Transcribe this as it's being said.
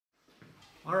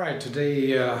Alright,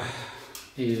 today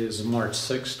is March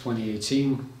 6,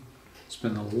 2018. It's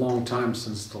been a long time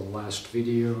since the last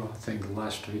video. I think the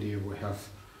last video we have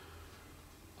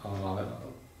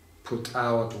put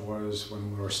out was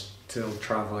when we were still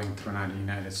traveling through the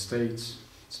United States.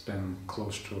 It's been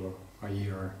close to a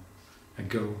year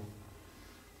ago.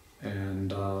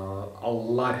 And a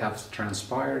lot has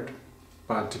transpired,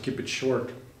 but to keep it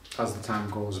short, as the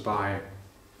time goes by,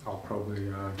 I'll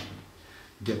probably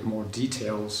get more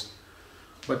details.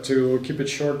 But to keep it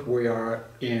short, we are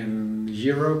in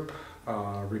Europe,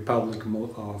 Republic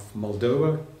of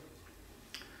Moldova.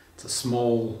 It's a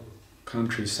small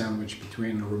country sandwiched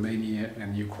between Romania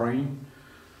and Ukraine.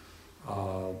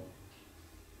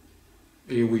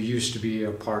 We used to be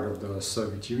a part of the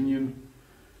Soviet Union,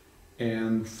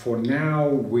 and for now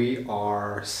we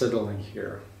are settling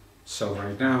here. So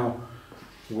right now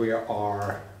we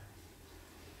are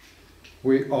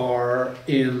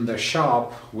in the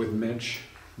shop with Mitch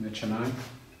and I,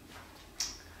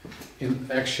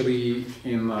 actually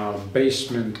in the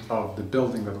basement of the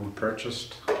building that we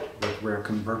purchased, that we're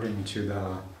converting to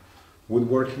the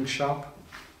woodworking shop.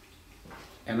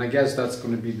 And I guess that's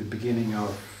going to be the beginning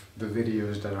of the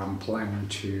videos that I'm planning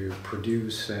to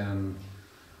produce and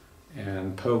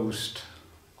post,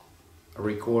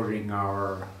 recording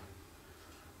our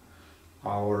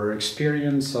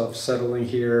experience of settling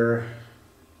here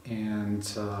and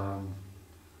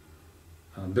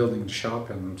building the shop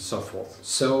and so forth.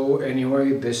 So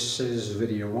anyway, this is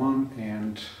video 1,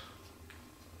 and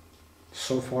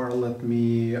so far let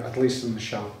me, at least in the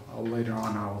shop, later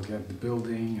on I will get the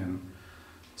building and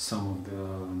some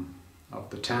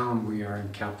of the town. We are in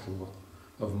capital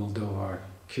of Moldova,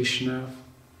 Chisinau,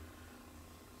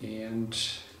 and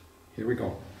here we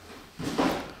go.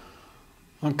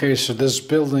 Okay, so this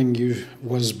building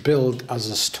was built as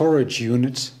a storage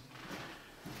unit,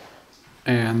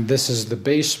 and this is the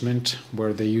basement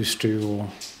where they used to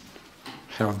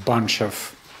have a bunch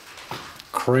of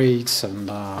crates and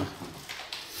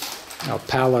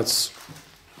pallets,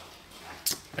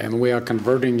 and we are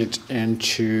converting it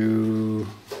into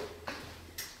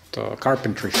the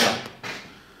carpentry shop.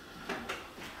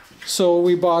 So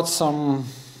we bought some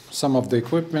of the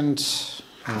equipment,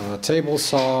 table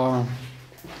saw,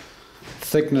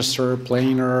 thicknesser,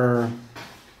 planer,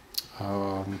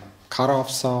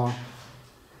 cut-off saw.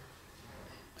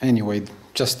 Anyway,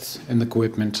 just in the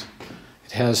equipment.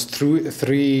 It has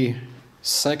three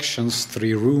sections,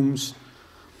 3 rooms.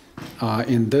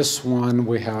 In this one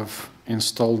we have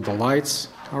installed the lights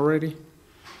already.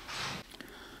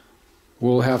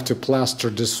 We'll have to plaster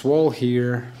this wall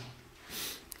here.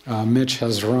 Mitch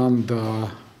has run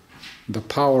the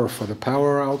power for the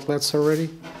power outlets already.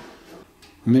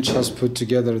 Mitch has put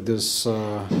together this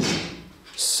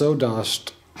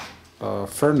sawdust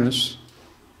furnace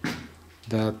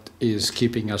that is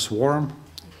keeping us warm.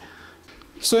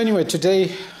 So anyway,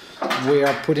 today we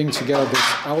are putting together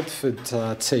this outfit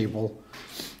table.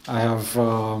 I have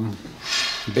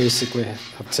basically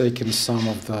taken some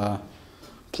of the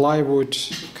plywood,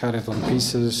 cut it on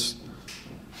pieces,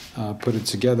 put it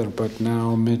together, but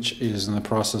now Mitch is in the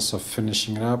process of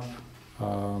finishing it up.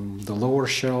 The lower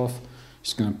shelf,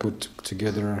 he's going to put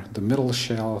together the middle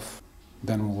shelf,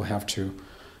 then we'll have to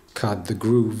cut the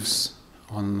grooves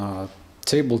on the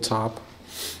tabletop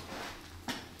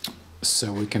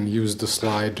so we can use the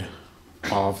slide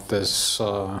of this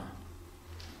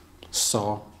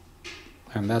saw,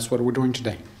 and that's what we're doing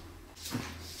today.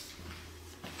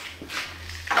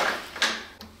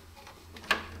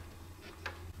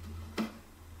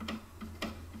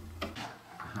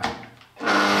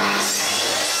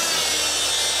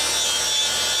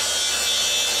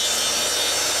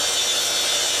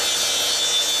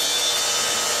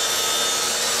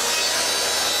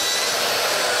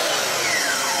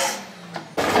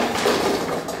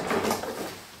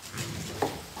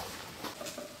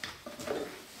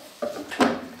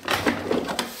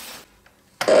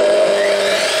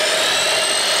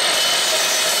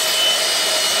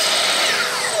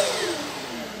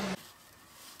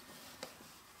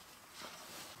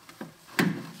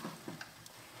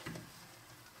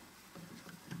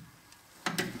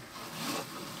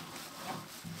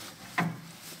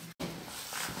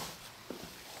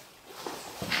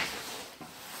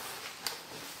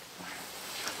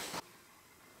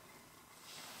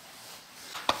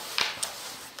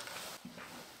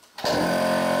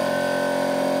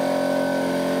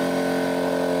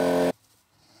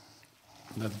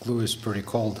 That glue is pretty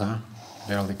cold, huh?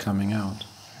 Barely coming out.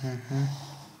 Mm-hmm.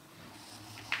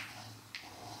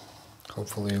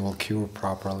 Hopefully it will cure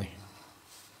properly.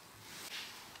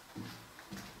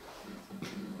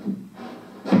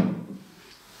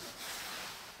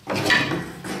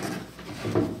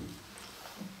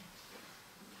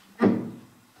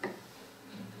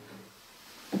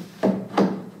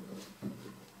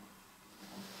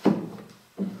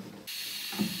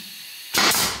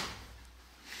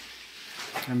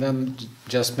 And then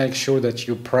just make sure that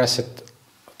you press it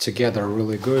together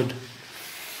really good.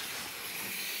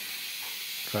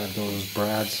 Grab those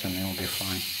brads and it'll be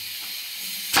fine.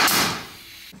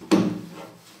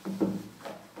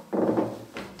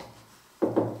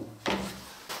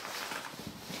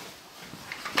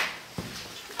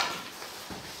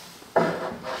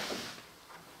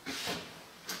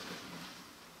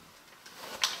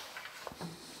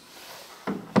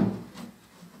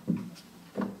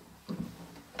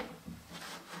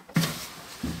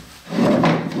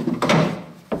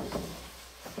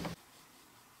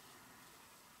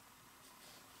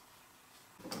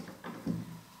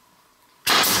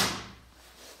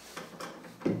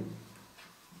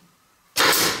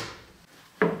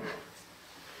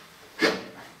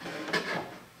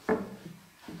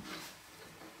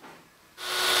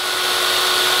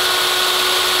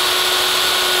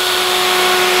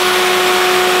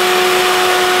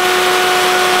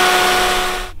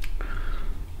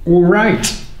 All right,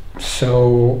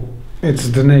 so it's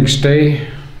the next day.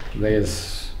 Today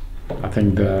is, I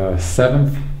think, the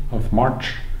 7th of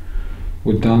March.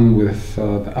 We're done with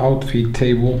the outfit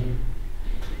table.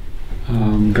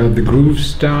 Got the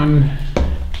grooves done,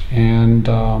 and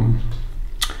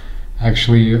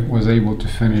actually was able to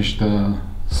finish the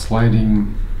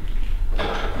sliding,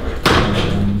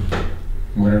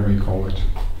 whatever you call it.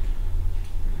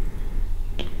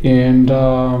 And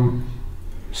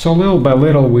so little by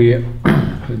little we're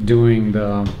doing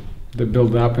the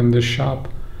build up in this shop.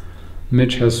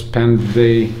 Mitch has spent the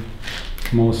day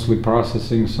mostly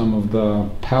processing some of the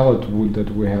pallet wood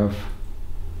that we have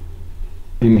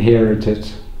inherited.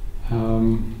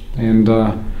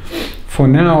 For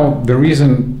now, the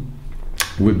reason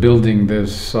we're building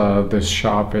this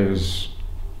shop is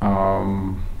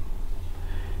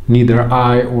neither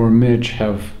I or Mitch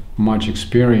have much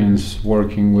experience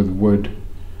working with wood.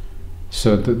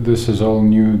 So this is all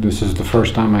new. This is the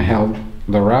first time I held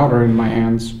the router in my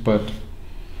hands, but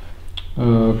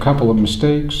a couple of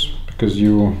mistakes because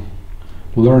you're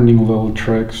learning little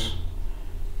tricks.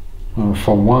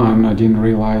 For one, I didn't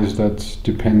realize that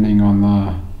depending on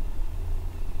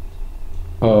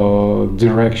the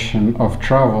direction of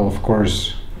travel, of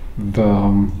course,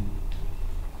 the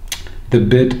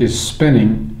bit is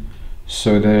spinning,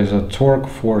 so there's a torque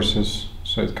forces.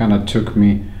 So it kind of took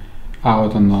me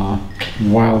out on a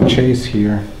wild chase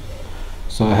here,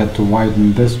 so I had to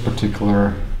widen this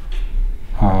particular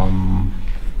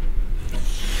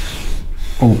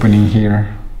opening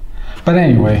here. But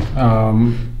anyway,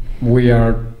 we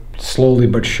are slowly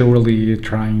but surely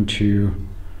trying to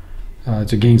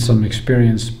gain some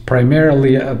experience.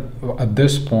 Primarily at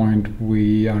this point,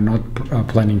 we are not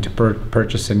planning to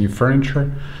purchase any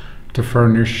furniture to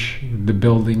furnish the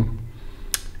building,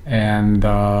 and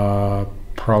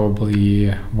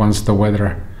probably once the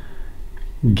weather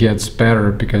gets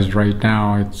better, because right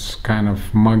now it's kind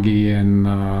of muggy and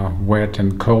wet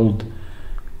and cold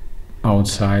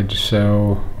outside,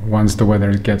 so once the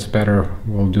weather gets better,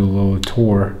 we'll do a little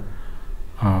tour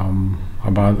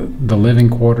about the living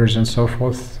quarters and so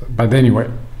forth. But anyway,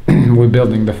 we're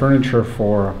building the furniture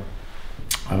for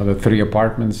the 3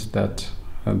 apartments that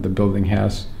the building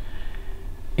has,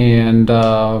 and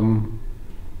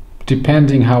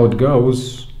depending how it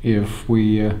goes, if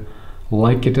we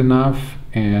like it enough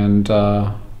and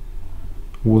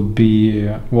will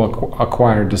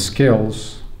acquire the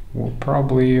skills, we'll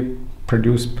probably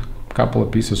produce a couple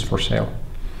of pieces for sale.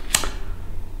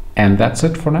 And that's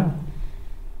it for now.